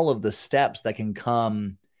understand all of the steps that can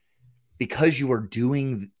come because you are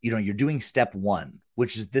doing, you're doing step 1,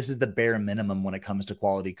 which is, this is the bare minimum when it comes to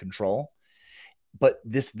quality control. But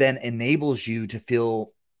this then enables you to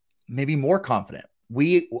feel maybe more confident.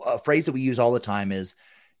 A phrase that we use all the time is,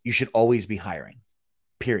 you should always be hiring,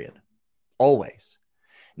 period. Always.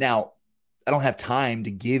 Now, I don't have time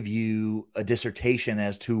to give you a dissertation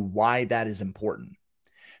as to why that is important.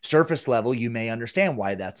 Surface level, you may understand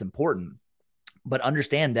why that's important, but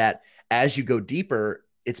understand that as you go deeper,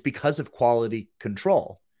 it's because of quality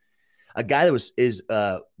control. A guy that is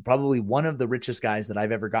probably one of the richest guys that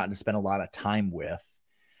I've ever gotten to spend a lot of time with.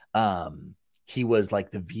 He was like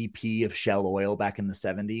the VP of Shell Oil back in the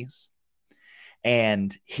 70s.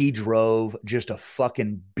 And he drove just a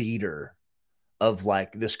fucking beater of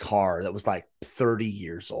like this car that was like 30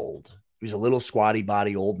 years old. He was a little squatty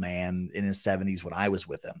body old man in his 70s when I was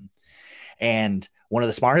with him. And one of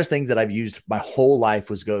the smartest things that I've used my whole life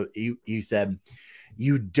was you said,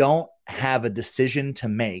 you don't have a decision to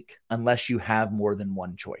make unless you have more than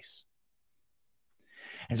one choice.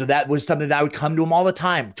 And so that was something that I would come to him all the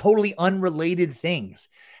time, totally unrelated things.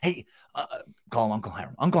 Hey, call him Uncle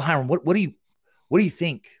Hiram. Uncle Hiram, what do you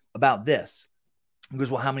think about this? He goes,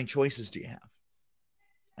 well, how many choices do you have?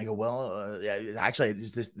 I go, well, actually,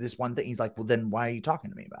 it's this one thing. He's like, well, then why are you talking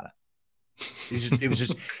to me about it? It was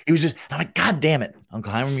just, I'm like, God damn it,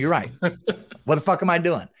 Uncle Hiram, you're right. What the fuck am I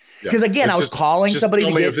doing? Because again, I was calling somebody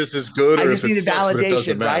to get, if this is good, or if it's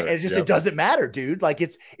validation, right? And it doesn't matter, dude. Like,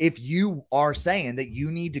 it's, if you are saying that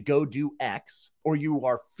you need to go do X, or you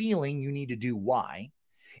are feeling you need to do Y,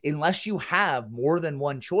 unless you have more than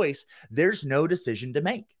one choice, there's no decision to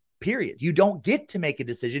make. Period. You don't get to make a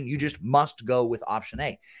decision. You just must go with option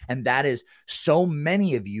A. And that is, so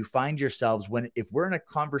many of you find yourselves if we're in a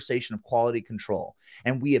conversation of quality control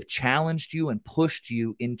and we have challenged you and pushed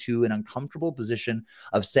you into an uncomfortable position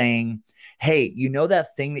of saying, hey, you know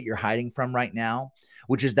that thing that you're hiding from right now,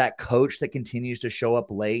 which is that coach that continues to show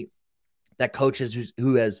up late, that coach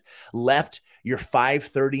who has left your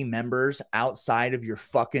 5:30 members outside of your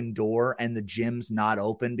fucking door and the gym's not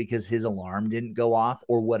open because his alarm didn't go off,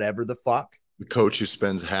 or whatever the fuck. The coach who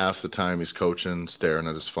spends half the time he's coaching staring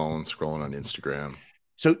at his phone, scrolling on Instagram.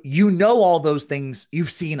 So you know all those things.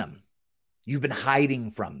 You've seen them. You've been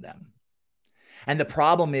hiding from them. And the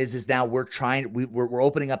problem is now we're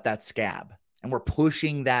opening up that scab and we're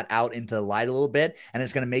pushing that out into the light a little bit, and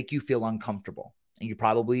it's going to make you feel uncomfortable. And you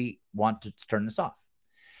probably want to turn this off.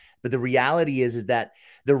 But the reality is that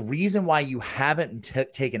the reason why you haven't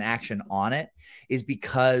taken action on it is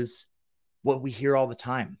because what we hear all the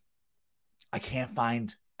time, I can't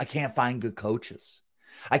find good coaches.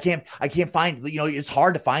 I can't find, it's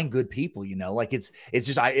hard to find good people, like it's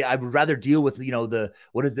just, I would rather deal with,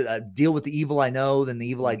 deal with the evil I know than the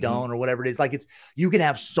evil I don't, or whatever it is. Like you can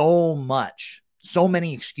have so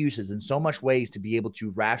many excuses and so much ways to be able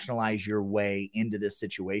to rationalize your way into this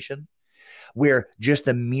situation, where just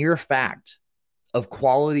the mere fact of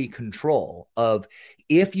quality control of,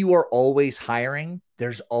 if you are always hiring,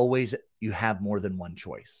 you have more than one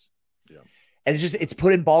choice. Yeah. And it's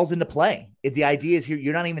putting balls into play. The idea is here,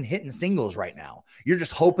 you're not even hitting singles right now. You're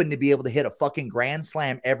just hoping to be able to hit a fucking grand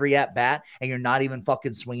slam every at bat, and you're not even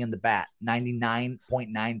fucking swinging the bat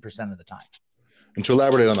 99.9% of the time. And to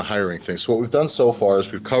elaborate on the hiring thing, so what we've done so far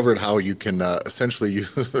is we've covered how you can essentially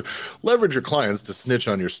leverage your clients to snitch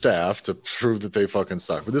on your staff to prove that they fucking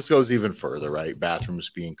suck. But this goes even further, right? Bathrooms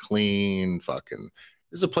being clean, fucking,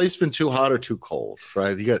 is a place been too hot or too cold,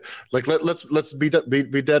 right? You got, like, let's be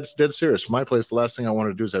dead serious. My place, the last thing I wanted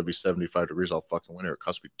to do is have it be 75 degrees all fucking winter. It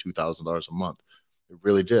cost me $2,000 a month. It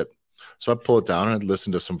really did. So I pull it down and I'd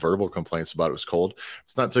listen to some verbal complaints about it was cold.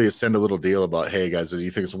 It's not until you send a little deal about, hey guys, do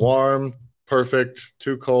you think it's warm, perfect,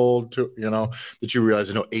 too cold, that you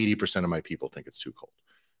realize, 80% of my people think it's too cold,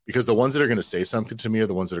 because the ones that are going to say something to me are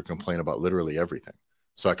the ones that are complaining about literally everything.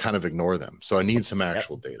 So I kind of ignore them. So I need some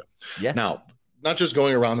actual data. Yeah. Now, not just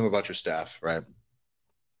going around them about your staff, right?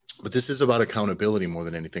 But this is about accountability more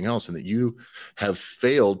than anything else, and that you have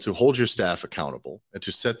failed to hold your staff accountable and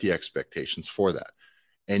to set the expectations for that.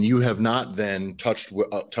 And you have not then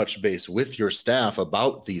touched base with your staff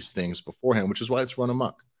about these things beforehand, which is why it's run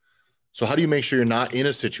amok. So how do you make sure you're not in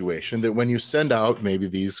a situation that when you send out maybe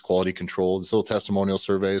these quality control, these little testimonial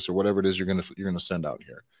surveys or whatever it is you're going to send out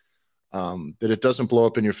here, that it doesn't blow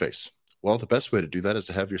up in your face? Well, the best way to do that is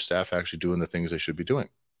to have your staff actually doing the things they should be doing.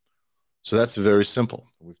 So that's very simple.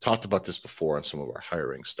 We've talked about this before on some of our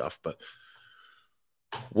hiring stuff, but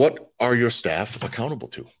what are your staff accountable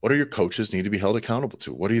to? What do your coaches need to be held accountable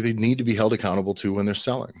to? What do they need to be held accountable to when they're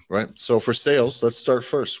selling, right? So for sales, let's start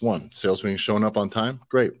first. One, sales meetings showing up on time.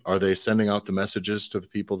 Great. Are they sending out the messages to the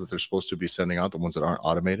people that they're supposed to be sending out, the ones that aren't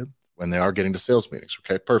automated, when they are getting to sales meetings?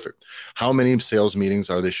 Okay, perfect. How many sales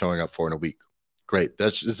meetings are they showing up for in a week? Great.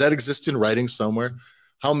 Does that exist in writing somewhere?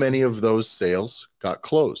 How many of those sales got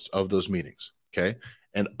closed of those meetings? Okay.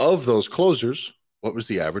 And of those closures, what was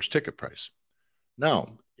the average ticket price?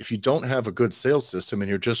 Now, if you don't have a good sales system and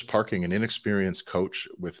you're just parking an inexperienced coach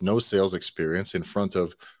with no sales experience in front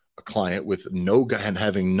of a client with and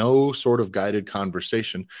having no sort of guided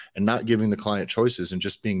conversation and not giving the client choices and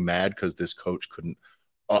just being mad because this coach couldn't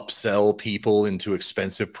upsell people into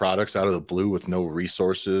expensive products out of the blue with no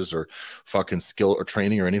resources or fucking skill or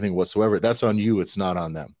training or anything whatsoever, that's on you. It's not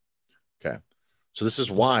on them. Okay. So this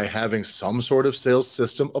is why having some sort of sales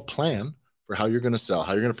system, a plan for how you're going to sell,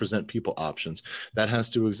 how you're going to present people options, that has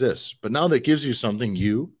to exist. But now that gives you something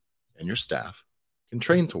you and your staff can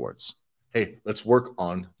train towards. Hey, let's work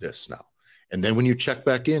on this now. And then when you check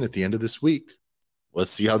back in at the end of this week,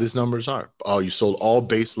 let's see how these numbers are. Oh, you sold all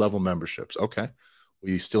base level memberships. Okay.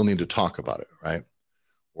 Well, you still need to talk about it, right?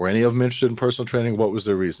 Were any of them interested in personal training? What was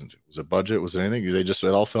their reasons? Was it budget? Was it anything? They just, it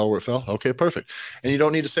all fell where it fell? Okay, perfect. And you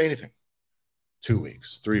don't need to say anything. 2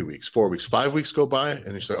 weeks, 3 weeks, 4 weeks, 5 weeks go by,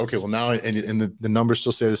 and you say, okay, well now, and the numbers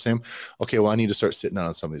still say the same. Okay, well, I need to start sitting down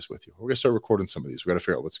on some of these with you. We're going to start recording some of these. We got to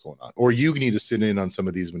figure out what's going on. Or you need to sit in on some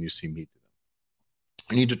of these when you see me do them.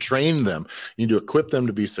 You need to train them. You need to equip them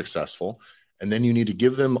to be successful. And then you need to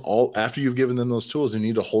give them all, after you've given them those tools, you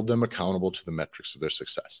need to hold them accountable to the metrics of their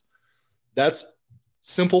success. That's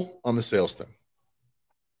simple on the sales thing.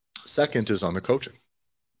 Second is on the coaching.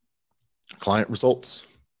 Client results.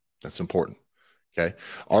 That's important. Okay.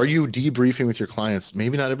 Are you debriefing with your clients?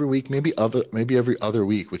 Maybe not every week, maybe every other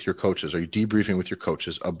week with your coaches. Are you debriefing with your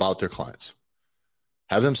coaches about their clients?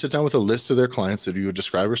 Have them sit down with a list of their clients that you would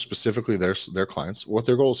describe, or specifically their clients, what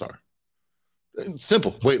their goals are.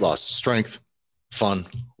 Simple: weight loss, strength, fun,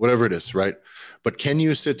 whatever it is, right? But can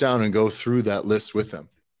you sit down and go through that list with them?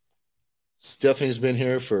 Stephanie's been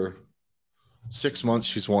here for 6 months.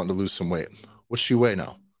 She's wanting to lose some weight. What's she weigh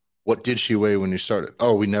now? What did she weigh when you started?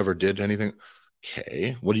 Oh, we never did anything.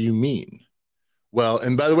 Okay, what do you mean? Well,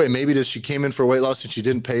 and by the way, maybe she came in for weight loss and she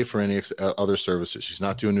didn't pay for any other services. She's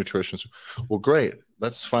not doing nutrition. Well, great.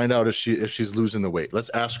 Let's find out if she's losing the weight. Let's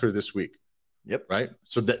ask her this week. Yep. Right.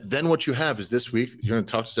 So then what you have is this week, you're going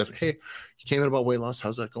to talk to Stephanie. Hey, you came in about weight loss.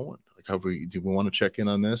 How's that going? Like, do we want to check in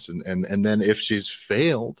on this? And then if she's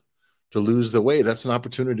failed to lose the weight, that's an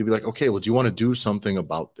opportunity to be like, okay, well, do you want to do something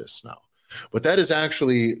about this now? But that is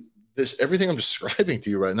actually everything I'm describing to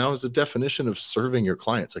you right now is the definition of serving your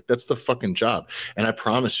clients. Like, that's the fucking job. And I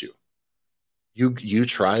promise you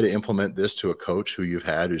try to implement this to a coach who you've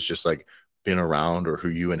had who's just like been around, or who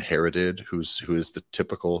you inherited, who is the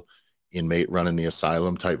typical inmate running the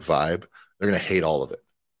asylum type vibe, they're going to hate all of it.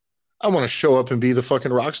 I want to show up and be the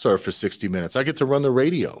fucking rock star for 60 minutes. I get to run the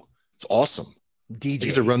radio. It's awesome. DJ. I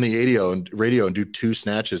get to run the radio and do 2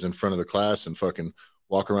 snatches in front of the class and fucking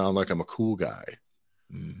walk around like I'm a cool guy.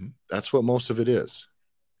 Mm-hmm. That's what most of it is.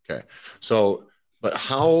 Okay. So, but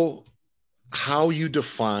how you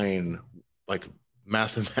define, like,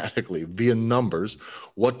 mathematically via numbers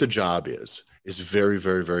what the job is very,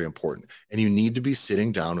 very, very important. And you need to be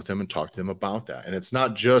sitting down with them and talk to them about that. And it's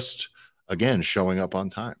not just, again, showing up on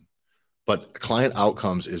time, but client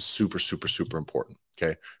outcomes is super, super, super important.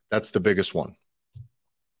 Okay. That's the biggest one.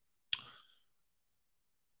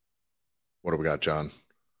 What do we got, John?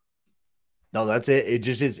 No, that's it. It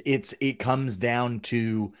just is. It comes down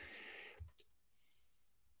to,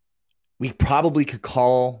 we probably could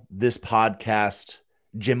call this podcast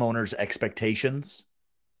Gym Owners' Expectations,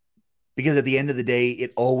 because at the end of the day,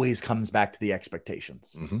 it always comes back to the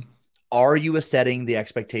expectations. Mm-hmm. Are you setting the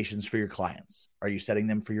expectations for your clients? Are you setting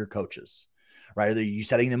them for your coaches? Right? Are you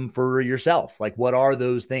setting them for yourself? Like, what are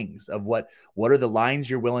those things of what are the lines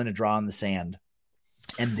you're willing to draw in the sand?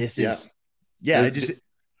 And this is,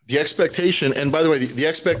 the expectation. And by the way, the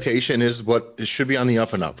expectation is what it should be on the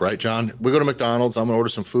up and up, right, John? We go to McDonald's. I'm going to order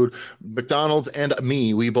some food. McDonald's and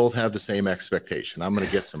me, we both have the same expectation. I'm going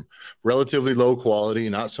to get some relatively low quality,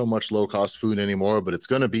 not so much low cost food anymore, but it's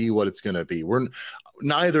going to be what it's going to be.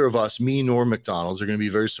 Neither of us, me nor McDonald's, are going to be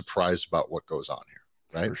very surprised about what goes on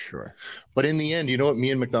here, right? For sure. But in the end, you know what?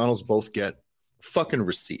 Me and McDonald's both get? A fucking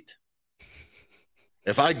receipt.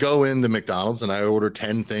 If I go into McDonald's and I order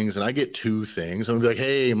 10 things and I get 2 things, I'm gonna be like,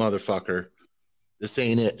 hey, motherfucker, this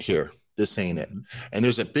ain't it here. This ain't it. And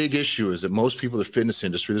there's a big issue is that most people in the fitness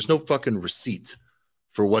industry, there's no fucking receipt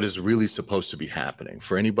for what is really supposed to be happening.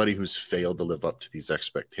 For anybody who's failed to live up to these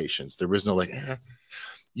expectations, there is no like,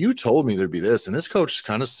 you told me there'd be this, and this coach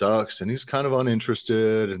kind of sucks and he's kind of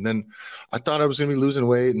uninterested. And then I thought I was gonna be losing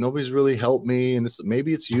weight and nobody's really helped me. And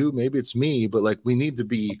maybe it's you, maybe it's me, but like, we need to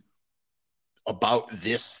be about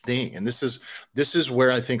this thing. And this is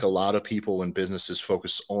where I think a lot of people, when businesses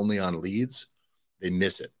focus only on leads, they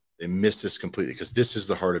miss it. They miss this completely, because this is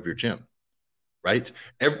the heart of your gym, right?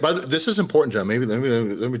 This is important, John. Maybe let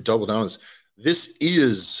me double down on this. This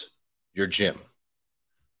is your gym.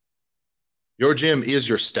 Your gym is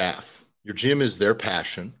your staff. Your gym is their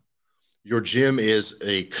passion. Your gym is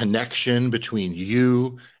a connection between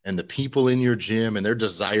you and the people in your gym and their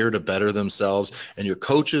desire to better themselves, and your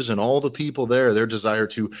coaches and all the people there, their desire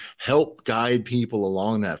to help guide people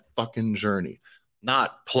along that fucking journey,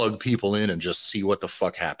 not plug people in and just see what the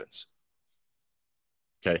fuck happens.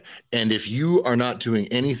 Okay. And if you are not doing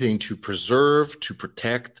anything to preserve, to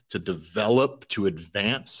protect, to develop, to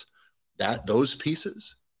advance those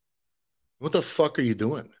pieces, what the fuck are you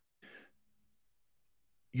doing?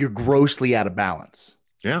 You're grossly out of balance.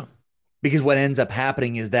 Yeah. Because what ends up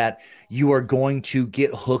happening is that you are going to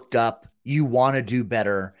get hooked up. You want to do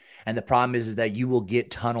better. And the problem is that you will get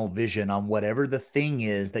tunnel vision on whatever the thing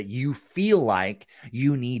is that you feel like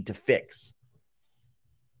you need to fix,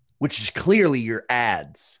 which is clearly your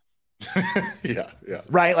ads. Yeah.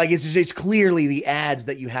 Right. Like it's clearly the ads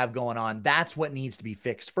that you have going on. That's what needs to be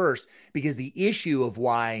fixed first, because the issue of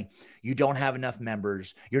why you don't have enough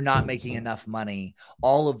members, you're not making enough money,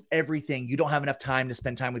 all of everything, you don't have enough time to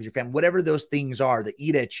spend time with your family, whatever those things are that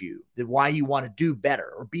eat at you, that why you want to do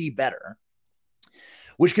better or be better,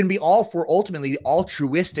 which can be all for ultimately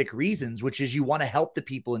altruistic reasons, which is you want to help the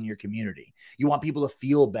people in your community. You want people to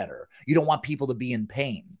feel better. You don't want people to be in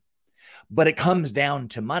pain. But it comes down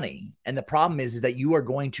to money. And the problem is that you are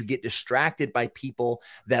going to get distracted by people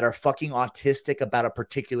that are fucking autistic about a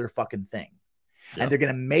particular fucking thing. Yeah. And they're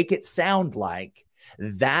going to make it sound like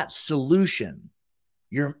that solution,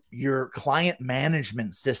 your client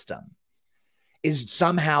management system, is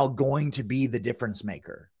somehow going to be the difference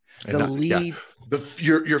maker.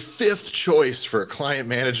 Your fifth choice for a client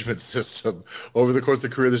management system over the course of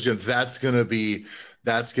the career of this gym, that's going to be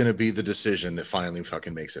the decision that finally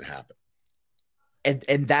fucking makes it happen.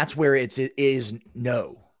 And that's where it is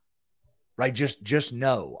no, right? Just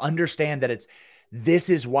no. Understand that this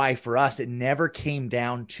is why for us, it never came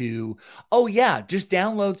down to, oh yeah, just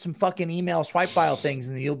download some fucking email swipe file things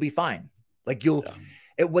and you'll be fine. Like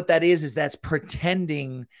what that is that's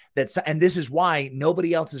pretending that, and this is why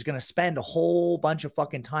nobody else is going to spend a whole bunch of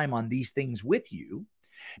fucking time on these things with you,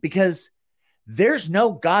 because there's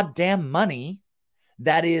no goddamn money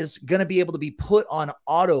that is going to be able to be put on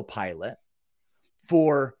autopilot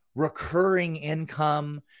for recurring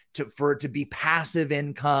income, for it to be passive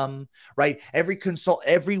income, right?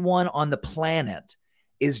 Everyone on the planet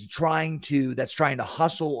is trying to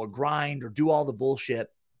hustle or grind or do all the bullshit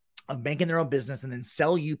of making their own business and then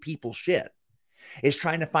sell you people shit, is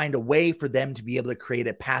trying to find a way for them to be able to create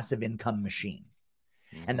a passive income machine.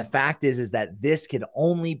 Mm-hmm. And the fact is that this can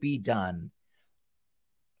only be done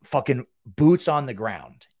fucking boots on the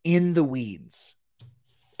ground, in the weeds.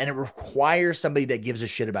 And it requires somebody that gives a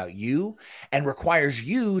shit about you, and requires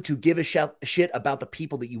you to give a shit about the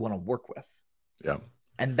people that you want to work with. Yeah.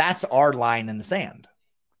 And that's our line in the sand.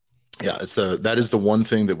 Yeah. That is the one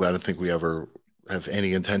thing that I don't think we ever have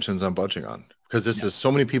any intentions on budging on, because this is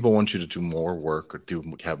so many people want you to do more work or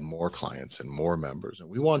have more clients and more members. And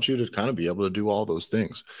we want you to kind of be able to do all those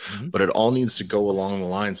things, but it all needs to go along the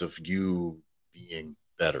lines of you being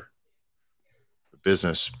better.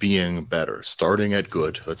 Business being better, starting at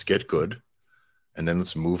good. Let's get good, and then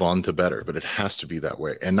let's move on to better. But it has to be that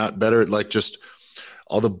way, and not better like just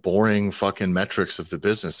all the boring fucking metrics of the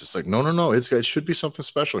business. It's like, no. It should be something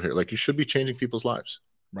special here. Like, you should be changing people's lives.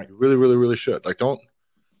 Right. You really, really, really should.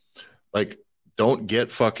 Don't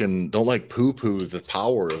get fucking, don't like poo-poo the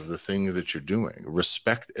power of the thing that you're doing.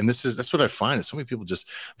 Respect. And that's what I find is so many people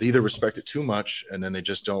they either respect it too much, and then they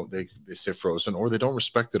just don't, they sit frozen, or they don't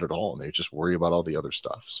respect it at all, and they just worry about all the other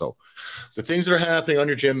stuff. So the things that are happening on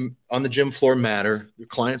the gym floor matter. Your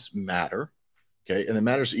clients matter. Okay. And it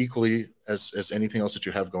matters equally as anything else that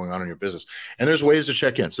you have going on in your business. And there's ways to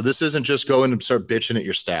check in. So this isn't just go in and start bitching at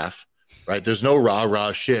your staff, right? There's no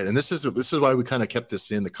rah shit. And this is why we kind of kept this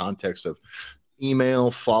in the context of email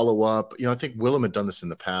follow-up. I think Willem had done this in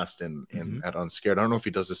the past at Unscared. I don't know if he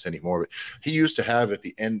does this anymore, but he used to have at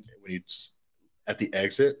the end, at the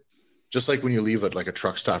exit, just like when you leave at like a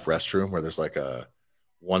truck stop restroom where there's like a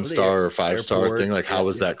 1-star or 5-star thing, like how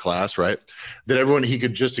was that class, right? That he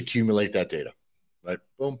could just accumulate that data, right?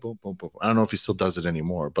 Boom, boom, boom, boom. I don't know if he still does it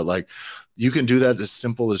anymore, but like you can do that as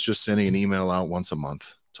simple as just sending an email out once a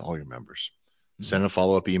month to all your members. Send a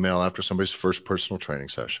follow-up email after somebody's first personal training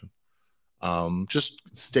session. Just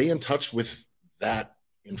stay in touch with that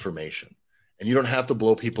information, and you don't have to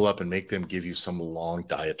blow people up and make them give you some long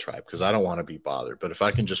diatribe, because I don't want to be bothered. But if I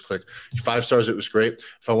can just click 5 stars, it was great.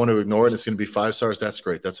 If I want to ignore it, it's going to be 5 stars. That's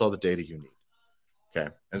great. That's all the data you need. Okay.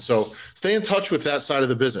 And so stay in touch with that side of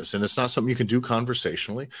the business. And it's not something you can do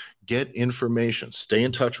conversationally. Get information, stay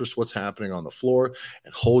in touch with what's happening on the floor,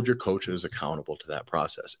 and hold your coaches accountable to that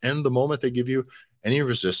process. And the moment they give you any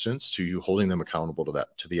resistance to you holding them accountable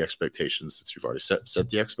to the expectations that you've already set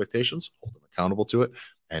the expectations, hold them accountable to it.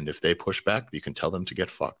 And if they push back, you can tell them to get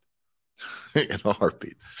fucked in a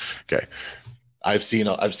heartbeat. Okay. I've seen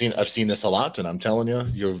this a lot, and I'm telling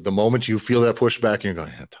you, the moment you feel that pushback, you're going,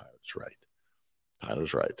 yeah, Tyler's right.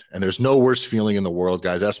 Tyler's right. And there's no worse feeling in the world,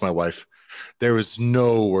 guys. Ask my wife. There is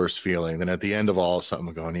no worse feeling than at the end of all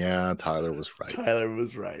something going, yeah, Tyler was right. Tyler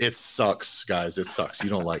was right. It sucks, guys. It sucks.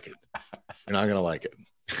 You don't like it. You're not going to like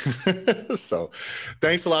it. So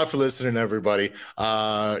thanks a lot for listening, everybody.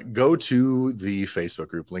 Go to the Facebook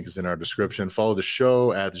group. Link is in our description. Follow the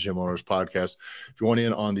show at the Gym Owners Podcast. If you want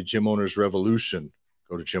in on the Gym Owners Revolution,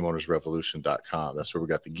 go to gymownersrevolution.com. That's where we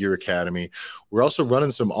got the Gear Academy. We're also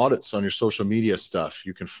running some audits on your social media stuff.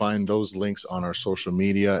 You can find those links on our social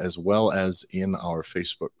media as well as in our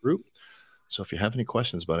Facebook group. So if you have any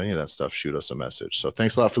questions about any of that stuff, shoot us a message. So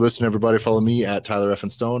thanks a lot for listening, everybody. Follow me at Tyler F.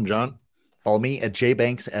 and Stone. John? Follow me at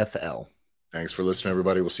JBanksFL. Thanks for listening,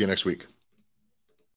 everybody. We'll see you next week.